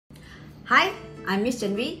Hi, I'm Miss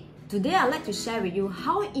JanV. Today I'd like to share with you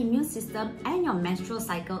how immune system and your menstrual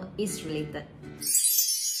cycle is related.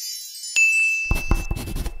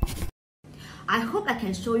 I hope I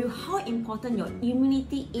can show you how important your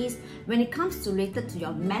immunity is when it comes related to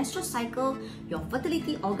your menstrual cycle, your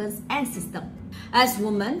fertility organs and system. As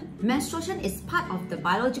women, menstruation is part of the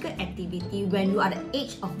biological activity when you are at the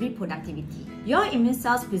age of reproductivity. Your immune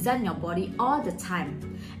cells present in your body all the time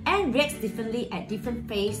and reacts differently at different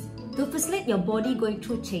phases to facilitate your body going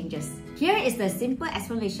through changes. Here is the simple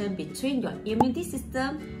explanation between your immunity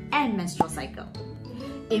system and menstrual cycle.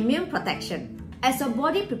 Immune protection. As your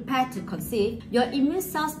body prepares to conceive, your immune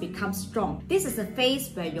cells become strong. This is a phase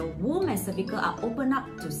where your womb and cervical are opened up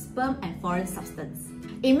to sperm and foreign substance.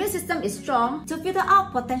 Immune system is strong to filter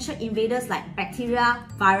out potential invaders like bacteria,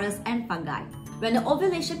 virus, and fungi. When the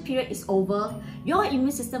ovulation period is over, your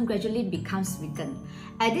immune system gradually becomes weakened.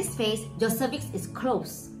 At this phase, your cervix is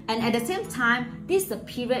closed. And at the same time, this is the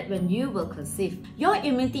period when you will conceive. Your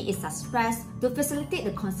immunity is suppressed to facilitate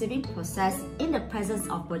the conceiving process in the presence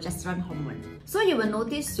of progesterone hormone. So you will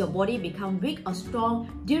notice your body become weak or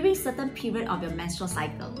strong during certain period of your menstrual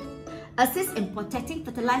cycle. Assist in protecting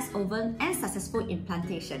fertilized ovum and successful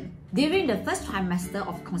implantation. During the first trimester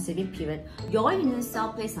of conceiving period, your immune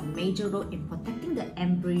cell plays a major role in protecting the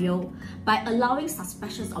embryo by allowing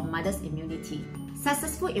suppression of mother's immunity.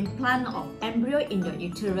 Successful implant of embryo in your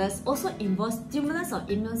uterus also involves stimulus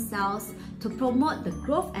of immune cells to promote the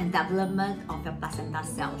growth and development of your placenta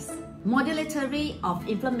cells. Modulatory of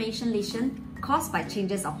inflammation lesion caused by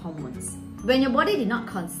changes of hormones. When your body did not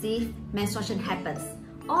conceive, menstruation happens,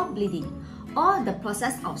 or bleeding, or the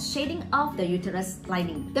process of shedding off the uterus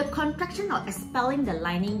lining. The contraction or expelling the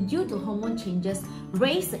lining due to hormone changes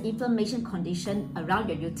raise the inflammation condition around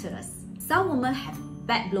your uterus. Some women have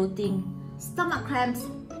bad bloating, stomach cramps,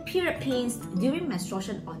 period pains during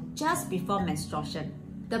menstruation or just before menstruation.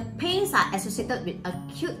 The pains are associated with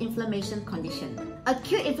acute inflammation condition.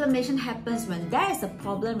 Acute inflammation happens when there is a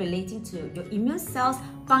problem relating to your immune cells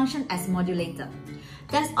function as modulator.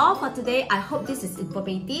 That's all for today. I hope this is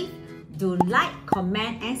informative. Do like,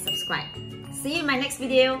 comment and subscribe. See you in my next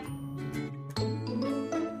video.